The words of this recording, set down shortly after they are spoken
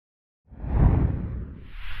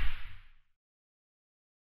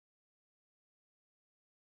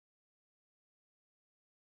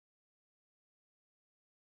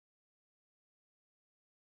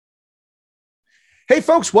Hey,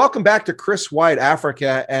 folks, welcome back to Chris White,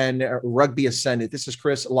 Africa and Rugby Ascended. This is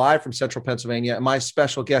Chris live from central Pennsylvania. And my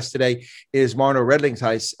special guest today is Marno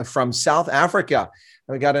Redelingshuys from South Africa.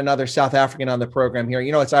 And we got another South African on the program here.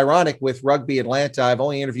 You know, it's ironic with Rugby Atlanta. I've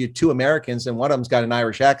only interviewed two Americans, and one of them's got an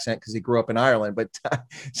Irish accent because he grew up in Ireland. But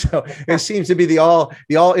so it seems to be the all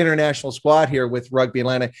international squad here with Rugby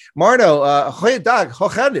Atlanta. Marno, goeiedag, hoe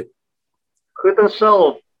gaat het? Good and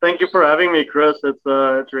self. Thank you for having me, Chris.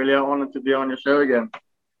 It's really an honor to be on your show again.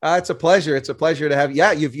 It's a pleasure. It's a pleasure to have you.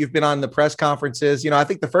 Yeah, you've been on the press conferences. You know, I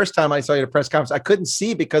think the first time I saw you at a press conference, I couldn't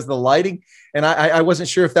see because of the lighting, and I wasn't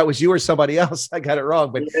sure if that was you or somebody else. I got it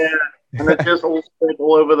wrong, but yeah, and it's just all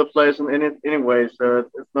over the place and anyway, so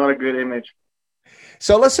it's not a good image.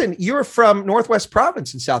 So listen, you're from Northwest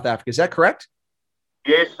Province in South Africa. Is that correct?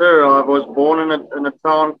 Yes, sir. I was born in a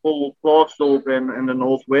town called Clarksdorp in the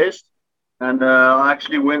Northwest. And I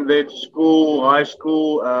actually went there to school, high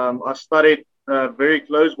school. I studied very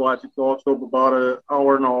close by to Clarksdorp, about an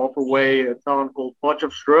hour and a half away, a town called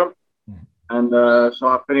Potchefstroom. And so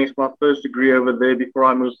I finished my first degree over there before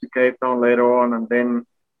I moved to Cape Town later on. And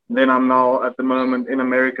then I'm now at the moment in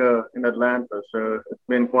America, in Atlanta. So it's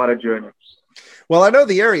been quite a journey. Well, I know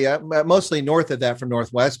the area, mostly north of that from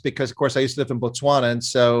Northwest, because, of course, I used to live in Botswana. And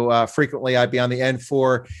so frequently I'd be on the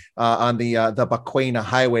N4 on the Bakwena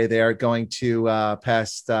highway there, going to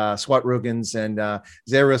past Swartrugens and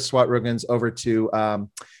Zeerust Swartrugens over to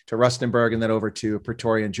Rustenburg and then over to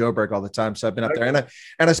Pretoria and Joburg all the time. So I've been up there.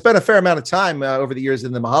 And I spent a fair amount of time over the years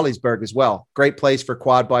in the Mahalisburg as well. Great place for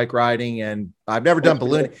quad bike riding. And I've never done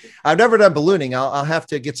ballooning. I'll have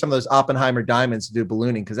to get some of those Oppenheimer diamonds to do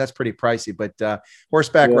ballooning because that's pretty pricey, but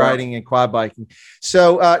horseback riding and quad biking.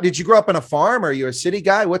 So did you grow up on a farm? Or are you a city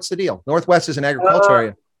guy? What's the deal? Northwest is an agriculture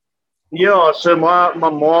area. Yeah, so my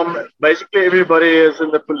mom, basically everybody is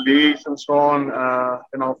in the police and so on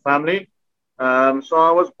in our family. So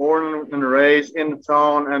I was born and raised in the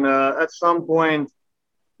town, and at some point,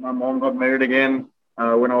 my mom got married again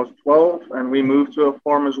when I was 12, and we moved to a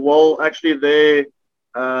farm as well. Actually, they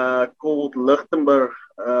called Lichtenburg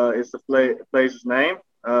is the place's name,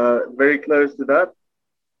 very close to that.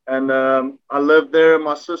 And I lived there.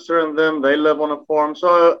 My sister and them, they live on a farm.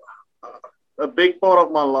 So a big part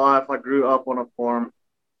of my life, I grew up on a farm.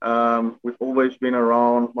 We've always been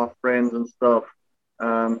around my friends and stuff.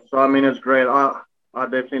 So, I mean, it's great. I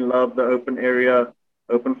definitely love the open area,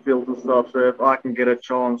 open fields and stuff. So if I can get a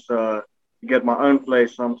chance to get my own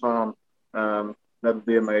place sometime, that would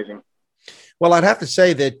be amazing. Well, I'd have to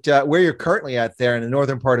say that where you're currently at there in the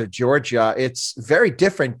northern part of Georgia, it's very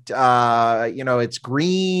different. It's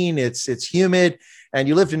green, it's humid, and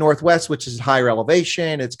you lived in Northwest, which is higher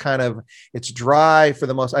elevation. It's dry for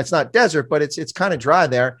the most. It's not desert, but it's kind of dry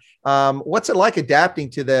there. What's it like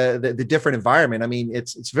adapting to the different environment? I mean,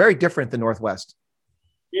 it's very different than Northwest.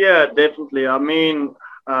 Yeah, definitely. I mean,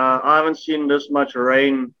 I haven't seen this much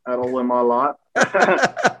rain at all in my life.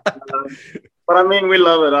 But I mean, we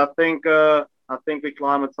love it. I think we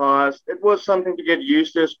climatized. It was something to get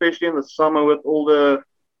used to, especially in the summer with all the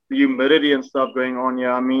humidity and stuff going on.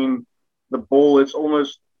 Yeah, I mean, the ball is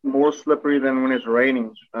almost more slippery than when it's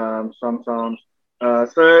raining sometimes.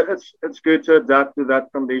 So it's good to adapt to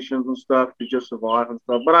that conditions and stuff to just survive and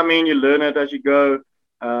stuff. But I mean, you learn it as you go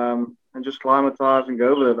and just climatize and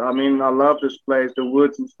go with it. I mean, I love this place. The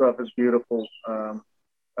woods and stuff is beautiful.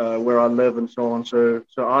 Where I live and so on. So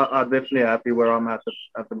I'm definitely happy where I'm at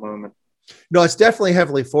the moment. No, it's definitely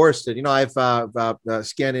heavily forested. You know, I've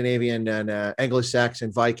Scandinavian and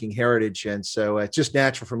Anglo-Saxon Viking heritage. And so it's just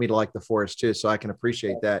natural for me to like the forest too. So I can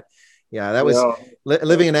appreciate that. Yeah, that was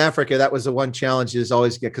living in Africa. That was the one challenge is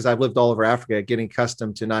always because I've lived all over Africa, getting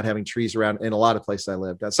accustomed to not having trees around in a lot of places I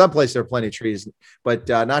lived. Some places there are plenty of trees, but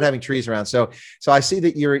not having trees around. So I see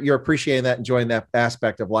that you're appreciating that, enjoying that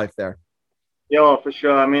aspect of life there. Yeah, for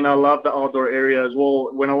sure. I mean, I love the outdoor area as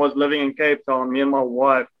well. When I was living in Cape Town, me and my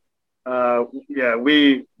wife,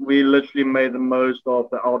 we literally made the most of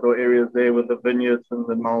the outdoor areas there with the vineyards and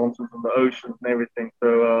the mountains and the oceans and everything.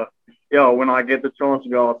 So, when I get the chance to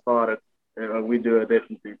go outside, we do it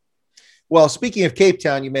definitely. Well, speaking of Cape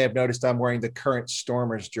Town, you may have noticed I'm wearing the current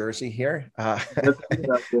Stormers jersey here.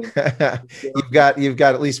 You've got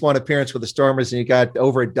at least one appearance with the Stormers, and you got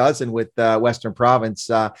over a dozen with Western Province.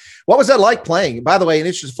 What was that like playing? By the way, and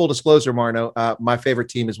it's just full disclosure, Marno, my favorite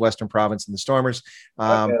team is Western Province and the Stormers.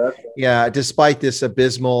 Yeah, despite this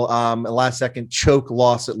abysmal last-second choke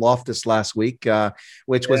loss at Loftus last week,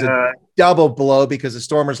 which was a double blow because the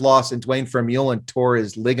Stormers lost and Dwayne Vermeulen tore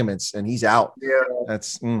his ligaments, and he's out. Yeah,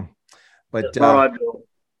 that's. But it's not ideal.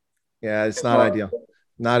 Yeah, it's not ideal.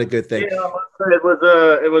 Not a good thing. Yeah,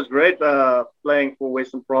 it was great playing for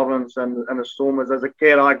Western Province and the Stormers. As a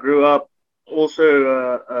kid, I grew up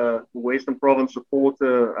also Western Province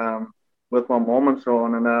supporter with my mom and so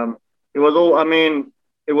on, and it was all. I mean,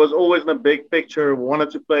 it was always in the big picture.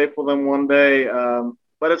 Wanted to play for them one day,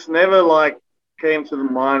 but it's never like came to the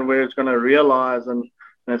mind where it's going to realize and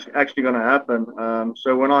it's actually going to happen.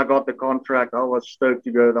 So when I got the contract, I was stoked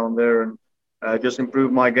to go down there and just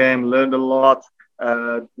improve my game. Learned a lot.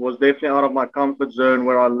 Was definitely out of my comfort zone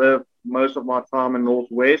where I lived most of my time in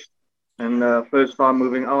Northwest, and first time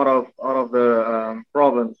moving out of the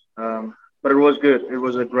province. But it was good. It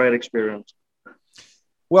was a great experience.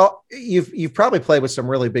 Well, you've probably played with some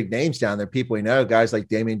really big names down there. People we know, guys like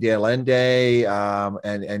Damien Dialende,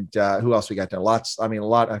 and who else we got there? Lots. I mean, a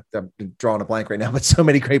lot. I'm drawing a blank right now, but so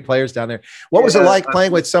many great players down there. What was it like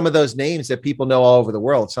playing with some of those names that people know all over the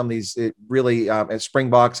world? Some of these really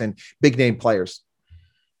Springboks and big name players.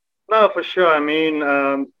 No, for sure. I mean,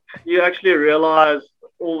 you actually realize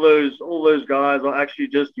all those guys are actually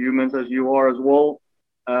just humans as you are as well.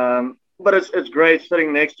 But it's great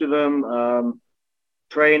sitting next to them.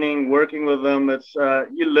 Training, working with them, it's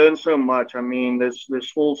you learn so much. I mean,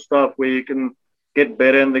 there's full stuff where you can get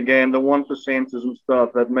better in the game, the 1%ers and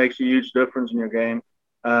stuff that makes a huge difference in your game.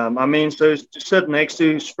 I mean, so to sit next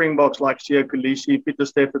to Springboks like Sia Kolisi, Peter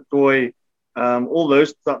Steffetoy, all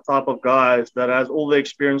those type of guys that has all the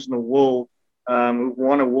experience in the world, who've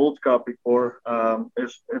won a World Cup before,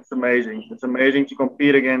 it's amazing. It's amazing to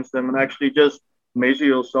compete against them and actually just measure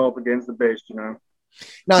yourself against the best, you know.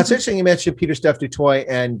 Now, it's interesting you mentioned Peter Steph Dutoy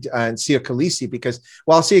and Sia Kolisi, because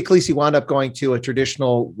while Sia Kolisi wound up going to a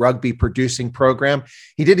traditional rugby producing program,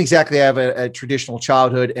 he didn't exactly have a traditional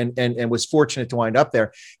childhood and was fortunate to wind up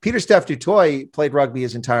there. Peter Steph Dutoy played rugby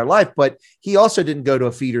his entire life, but he also didn't go to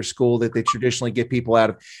a feeder school that they traditionally get people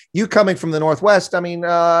out of. You coming from the Northwest, I mean,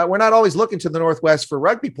 we're not always looking to the Northwest for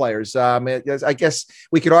rugby players. I guess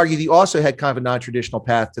we could argue that you also had kind of a non-traditional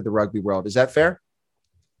path to the rugby world. Is that fair?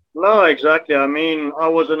 No, exactly. I mean, I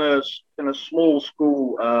was in a small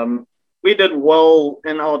school. We did well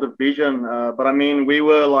in our division, but I mean, we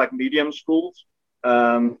were like medium schools.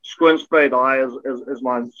 Squinspray High is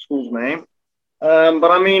my school's name.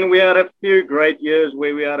 But I mean, we had a few great years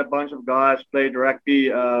where we had a bunch of guys played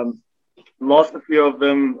rugby. Lost a few of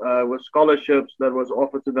them with scholarships that was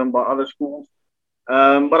offered to them by other schools.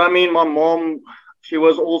 But I mean, my mom, she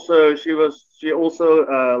also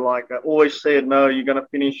always said, no, you're going to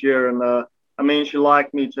finish here. And I mean, she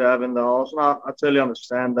liked me to have in the house. And I totally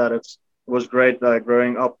understand that. It was great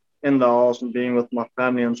growing up in the house and being with my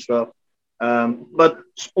family and stuff. But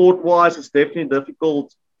sport-wise, it's definitely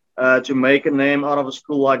difficult to make a name out of a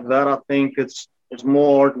school like that. I think it's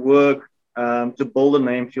more hard work to build a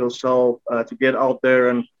name for yourself, to get out there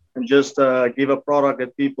and just give a product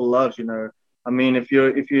that people love, you know. I mean, if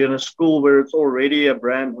you're in a school where it's already a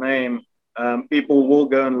brand name, people will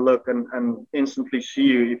go and look and instantly see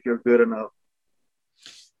you if you're good enough.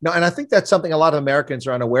 No, and I think that's something a lot of Americans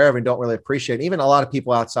are unaware of and don't really appreciate. Even a lot of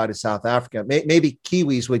people outside of South Africa, maybe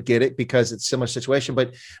Kiwis would get it because it's a similar situation,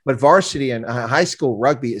 but varsity and high school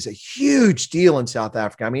rugby is a huge deal in South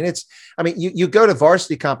Africa. I mean, you go to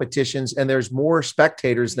varsity competitions and there's more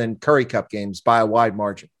spectators than Currie Cup games by a wide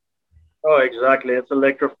margin. Oh, exactly. It's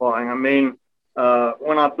electrifying. I mean,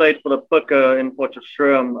 when I played for the Picker in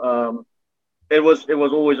Potchefstroom, it was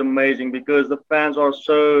always amazing because the fans are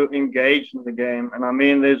so engaged in the game. And I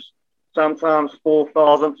mean, there's sometimes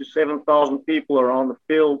 4,000 to 7,000 people around the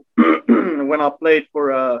field. When I played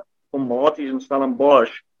for Marties in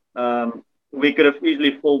Stellenbosch, we could have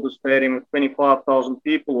easily filled the stadium with 25,000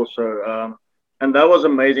 people or so. And that was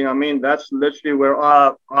amazing. I mean, that's literally where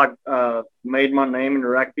I made my name in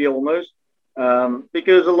rugby almost.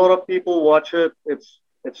 Because a lot of people watch it. It's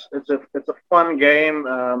a fun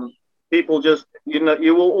game. People just, you know,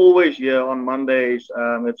 you will always hear on Mondays,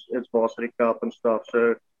 it's Varsity Cup and stuff.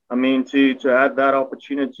 So, I mean, to have that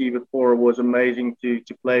opportunity before was amazing to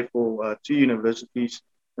play for 2 universities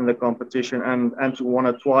in the competition and to win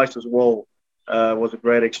it twice as well was a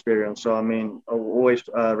great experience. So, I mean, I'll always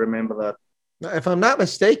remember that. If I'm not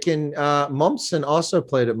mistaken, Mumson also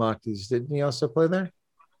played at Marties. Didn't he also play there?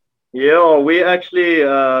 Yeah, we actually,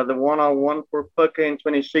 the one I won for Puka in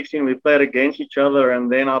 2016, we played against each other, and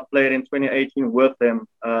then I played in 2018 with them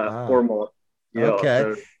for more. Yeah,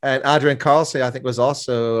 okay. So. And Adrian Carlson, I think, was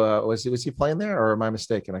also, was he playing there, or am I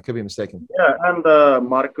mistaken? I could be mistaken. Yeah, and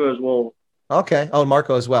Marco as well. Okay. Oh,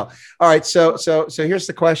 Marco as well. All right. So here's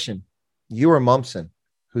the question. You or Mumson,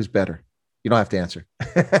 who's better? You don't have to answer.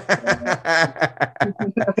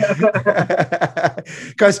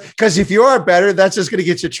 Because if you are better, that's just going to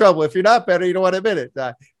get you in trouble. If you're not better, you don't want to admit it.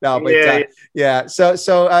 Yeah. So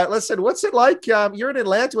listen, what's it like? You're in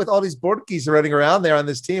Atlanta with all these Borkies running around there on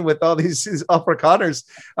this team with all these Afrikaners.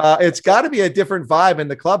 It's got to be a different vibe in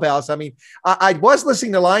the clubhouse. I mean, I was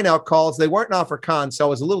listening to line-out calls. They weren't Afrikaans, so I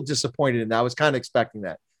was a little disappointed in that. I was kind of expecting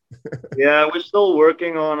that. Yeah, we're still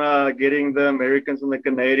working on getting the Americans and the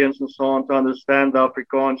Canadians and so on to understand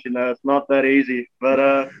Afrikaans. It's not that easy.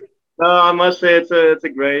 But no, I must say it's a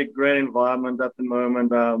great environment at the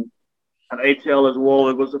moment. At ATL as well,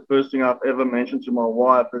 it was the first thing I've ever mentioned to my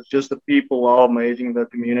wife. It's just the people, how amazing the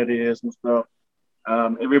community is and stuff.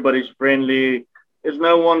 Everybody's friendly. There's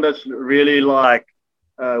no one that's really like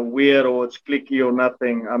weird or it's cliquey or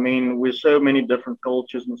nothing. I mean, we're so many different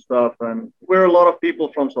cultures and stuff, and we're a lot of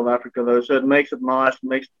people from South Africa though, so it makes it nice, it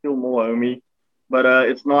makes it feel more homey. But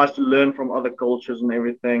it's nice to learn from other cultures and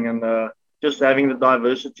everything, and just having the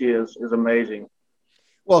diversity is amazing.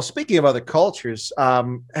 Well, speaking of other cultures,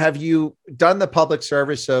 have you done the public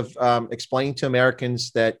service of explaining to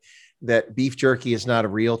Americans that beef jerky is not a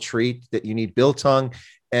real treat, that you need biltong?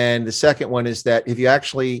 And the second one is that if you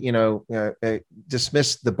actually,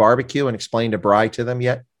 dismiss the barbecue and explained a braai to them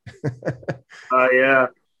yet? Yeah.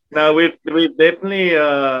 No, we've definitely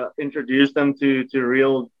introduced them to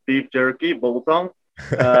real beef jerky, biltong.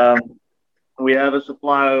 We have a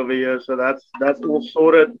supply over here, so that's all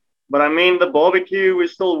sorted. But I mean, the barbecue we're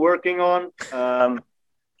still working on.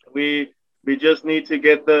 We just need to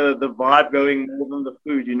get the vibe going more than the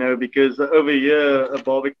food, because over here a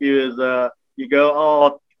barbecue is you go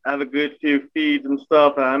out, have a good few feeds and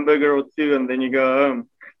stuff, a hamburger or two, and then you go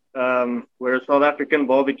home. Whereas South African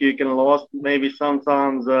barbecue can last maybe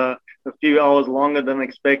sometimes a few hours longer than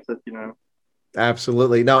expected.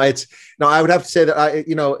 Absolutely. No, I would have to say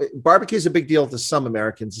that barbecue is a big deal to some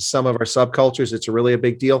Americans, to some of our subcultures. It's really a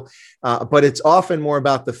big deal, but it's often more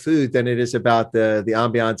about the food than it is about the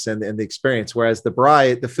ambiance and the experience. Whereas the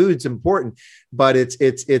braai, the food's important, but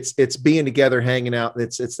it's being together, hanging out.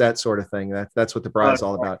 It's that sort of thing. That's what the braai is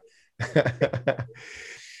all about.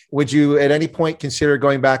 Would you at any point consider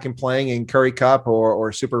going back and playing in Currie Cup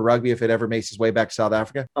or Super Rugby if it ever makes its way back to South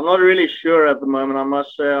Africa? I'm not really sure at the moment. I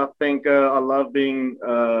must say, I think I love being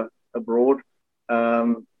abroad,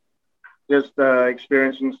 just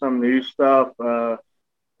experiencing some new stuff, a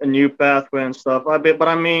new pathway and stuff. But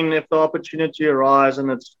I mean, if the opportunity arises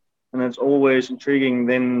and it's always intriguing,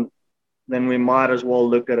 then we might as well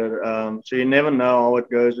look at it. So you never know how it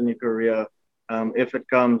goes in your career. If it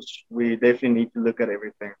comes, we definitely need to look at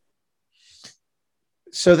everything.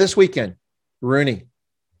 So this weekend, Rooney,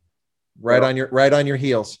 right on your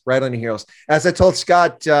heels. As I told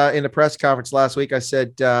Scott in the press conference last week, I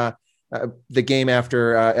said the game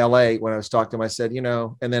after LA when I was talking to him, I said,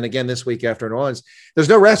 and then again this week after New Orleans, there's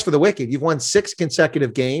no rest for the wicked. You've won 6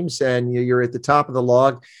 consecutive games and you're at the top of the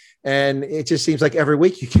log. And it just seems like every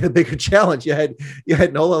week you get a bigger challenge. You had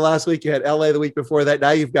Nola last week, you had LA the week before that.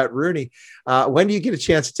 Now you've got Rooney. When do you get a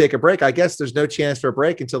chance to take a break? I guess there's no chance for a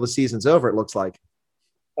break until the season's over, it looks like.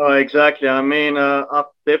 Oh, exactly. I mean, I've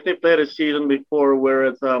definitely played a season before where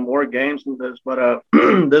it's more games than this, but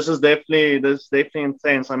this is definitely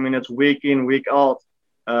intense. I mean, it's week in, week out,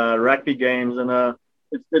 rugby games, and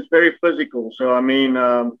it's very physical. So I mean,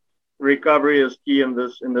 recovery is key in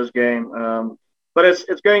this game. But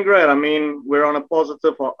it's going great. I mean, we're on a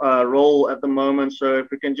positive roll at the moment. So if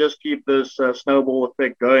we can just keep this snowball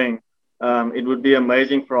effect going, it would be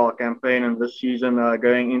amazing for our campaign and this season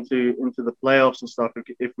going into the playoffs and stuff.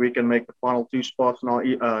 If we can make the final 2 spots in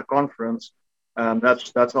our conference,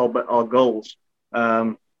 that's our goals.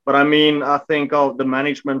 But I mean, I think the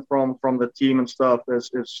management from the team and stuff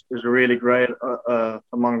is really great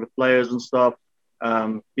among the players and stuff.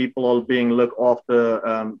 People are being looked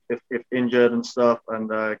after if injured and stuff,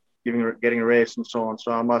 and getting rest and so on.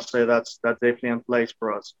 So I must say that's definitely in place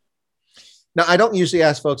for us. Now, I don't usually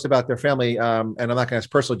ask folks about their family, and I'm not going to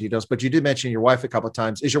ask personal details, but you did mention your wife a couple of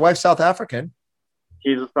times. Is your wife South African?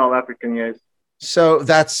 She's a South African, yes. So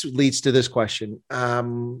that leads to this question.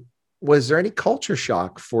 Was there any culture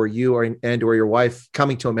shock for you or your wife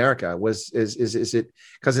coming to America? Is it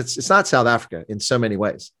because it's not South Africa in so many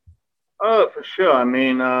ways? Oh, for sure. I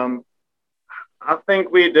mean, I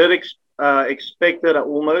think we did expect it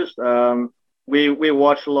almost. We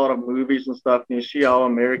watch a lot of movies and stuff, and you see how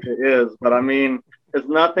America is. But I mean, it's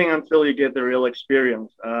nothing until you get the real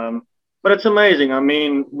experience. But it's amazing. I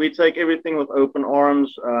mean, we take everything with open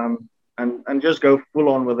arms and just go full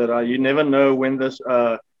on with it. You never know when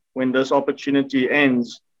this opportunity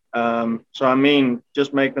ends. So I mean,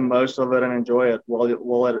 just make the most of it and enjoy it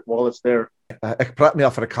while it's there. Ik praat niet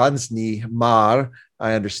Afrikaans niet, maar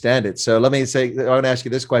I understand it. So let me say, I want to ask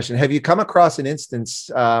you this question. Have you come across an instance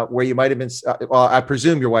where you might have been, well, I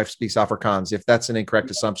presume your wife speaks Afrikaans. If that's an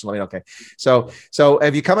incorrect assumption, let me know. Okay. So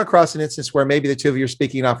have you come across an instance where maybe the two of you are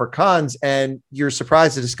speaking Afrikaans and you're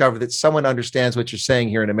surprised to discover that someone understands what you're saying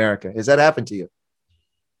here in America? Has that happened to you?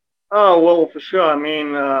 Oh, well, for sure. I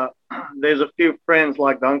mean, there's a few friends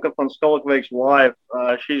like Duncan van Skalkwijk's wife.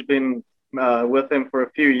 She's been with him for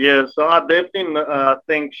a few years. So I definitely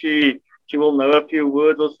think she will know a few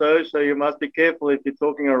words or so. So you must be careful if you're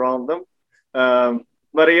talking around them.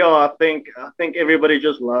 But yeah, I think everybody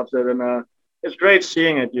just loves it, and it's great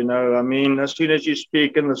seeing it. You know, I mean, as soon as you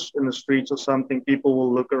speak in the streets or something, people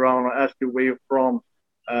will look around and ask you where you're from,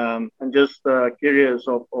 and just curious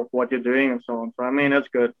of what you're doing and so on. So I mean, that's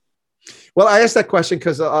good. Well, I asked that question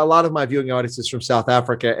because a lot of my viewing audience is from South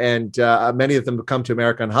Africa, and many of them have come to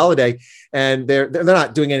America on holiday, and they're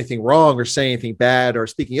not doing anything wrong or saying anything bad or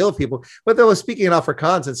speaking ill of people, but they'll be speaking in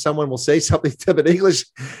Afrikaans, and someone will say something to them in English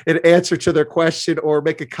in answer to their question or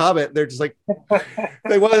make a comment. They're just like,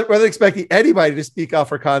 they wasn't expecting anybody to speak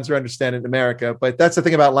Afrikaans or understand it in America. But that's the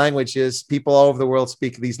thing about language is people all over the world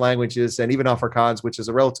speak these languages, and even Afrikaans, which is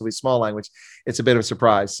a relatively small language, it's a bit of a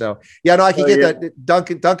surprise. So yeah, no, I can get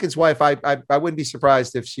that. Duncan's wife, I wouldn't be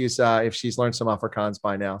surprised if she's learned some Afrikaans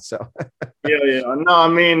by now. So Yeah. No, I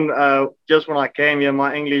mean, just when I came here,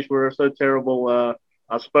 my English were so terrible.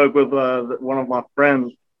 I spoke with one of my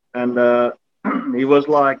friends, and he was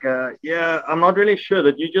like, "Yeah, I'm not really sure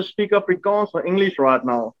that you just speak Afrikaans or English right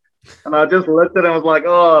now." And I just looked at him and was like,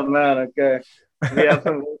 "Oh man, okay, we have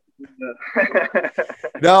some."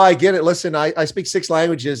 No, I get it. Listen, I speak 6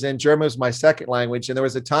 languages, and German was my second language. And there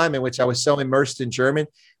was a time in which I was so immersed in German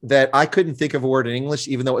that I couldn't think of a word in English,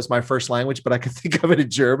 even though it was my first language, but I could think of it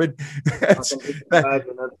in German.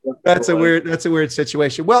 That's a weird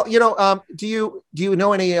situation. Well, do you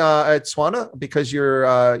know any Tswana because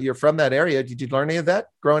you're from that area? Did you learn any of that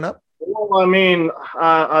growing up? Well, I mean,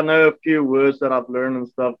 I know a few words that I've learned and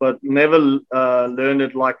stuff, but never learned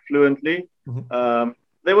it like fluently. Mm-hmm.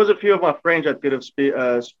 There was a few of my friends that could have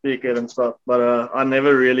speak it and stuff, but I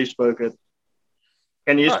never really spoke it.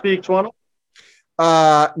 Can you speak Tswana?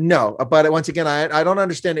 No, but once again, I don't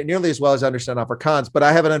understand it nearly as well as I understand Afrikaans, but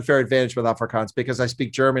I have an unfair advantage with Afrikaans because I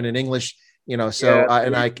speak German and English, so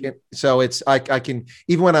I can,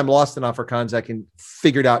 even when I'm lost in Afrikaans, I can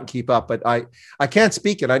figure it out and keep up, but I can't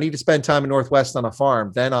speak it. I need to spend time in Northwest on a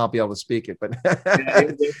farm, then I'll be able to speak it. But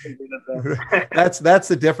that's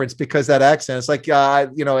the difference because that accent, it's like,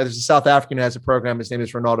 there's a South African who has a program. His name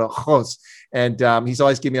is Ronaldo Gos. And he's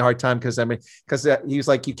always giving me a hard time because he was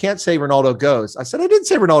like, you can't say Ronaldo goes. I said, I didn't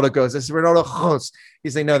say Ronaldo goes. I said Ronaldo goes.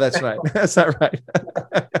 He's like, no, that's right. That's not right.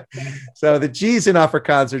 So the G's in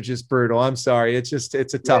Afrikaans are just brutal. I'm sorry. It's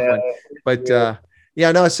a tough one. But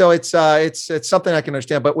so it's something I can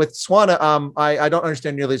understand. But with Tswana, I don't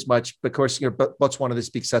understand nearly as much. Of course, Botswana, they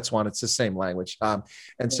speak Setswana. It's the same language.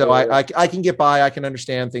 And so I can get by. I can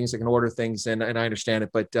understand things. I can order things, and I understand it.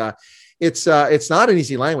 But it's not an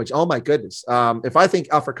easy language. Oh my goodness. If I think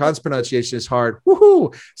Afrikaans pronunciation is hard,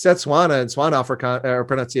 woohoo, Setswana and Tswana Afrikaans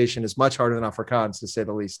pronunciation is much harder than Afrikaans, to say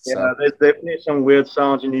the least. Yeah, so there's definitely some weird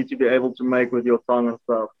sounds you need to be able to make with your tongue and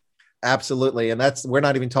stuff. Absolutely. And we're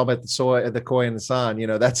not even talking about the soy, the koi, and the san,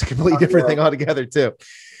 that's a completely different thing altogether too.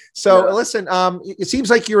 So listen, it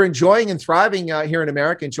seems like you're enjoying and thriving here in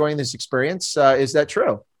America, enjoying this experience. Is that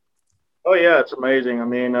true? Oh yeah, it's amazing. I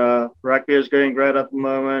mean, rugby is going great at the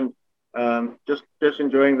moment. Just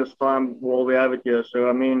enjoying this time while we have it here. So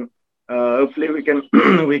I mean, hopefully we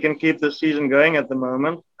can we can keep the season going at the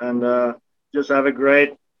moment and just have a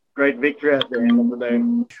great victory at the end of the day.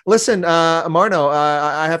 Listen, Marno,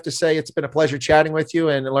 I have to say it's been a pleasure chatting with you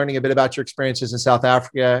and learning a bit about your experiences in South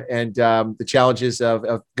Africa and the challenges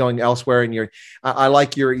of going elsewhere. And I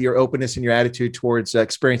like your openness and your attitude towards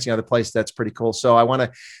experiencing other places. That's pretty cool. So I want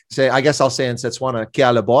to say, I guess I'll say in Setswana, kia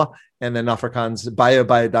leboa, and then Afrikaans,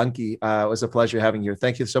 baie dankie. It was a pleasure having you.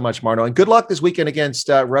 Thank you so much, Marno. And good luck this weekend against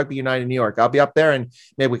Rugby United in New York. I'll be up there and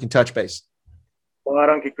maybe we can touch base. Well,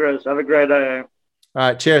 dankie, Chris. Have a great day. All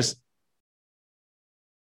right. Cheers.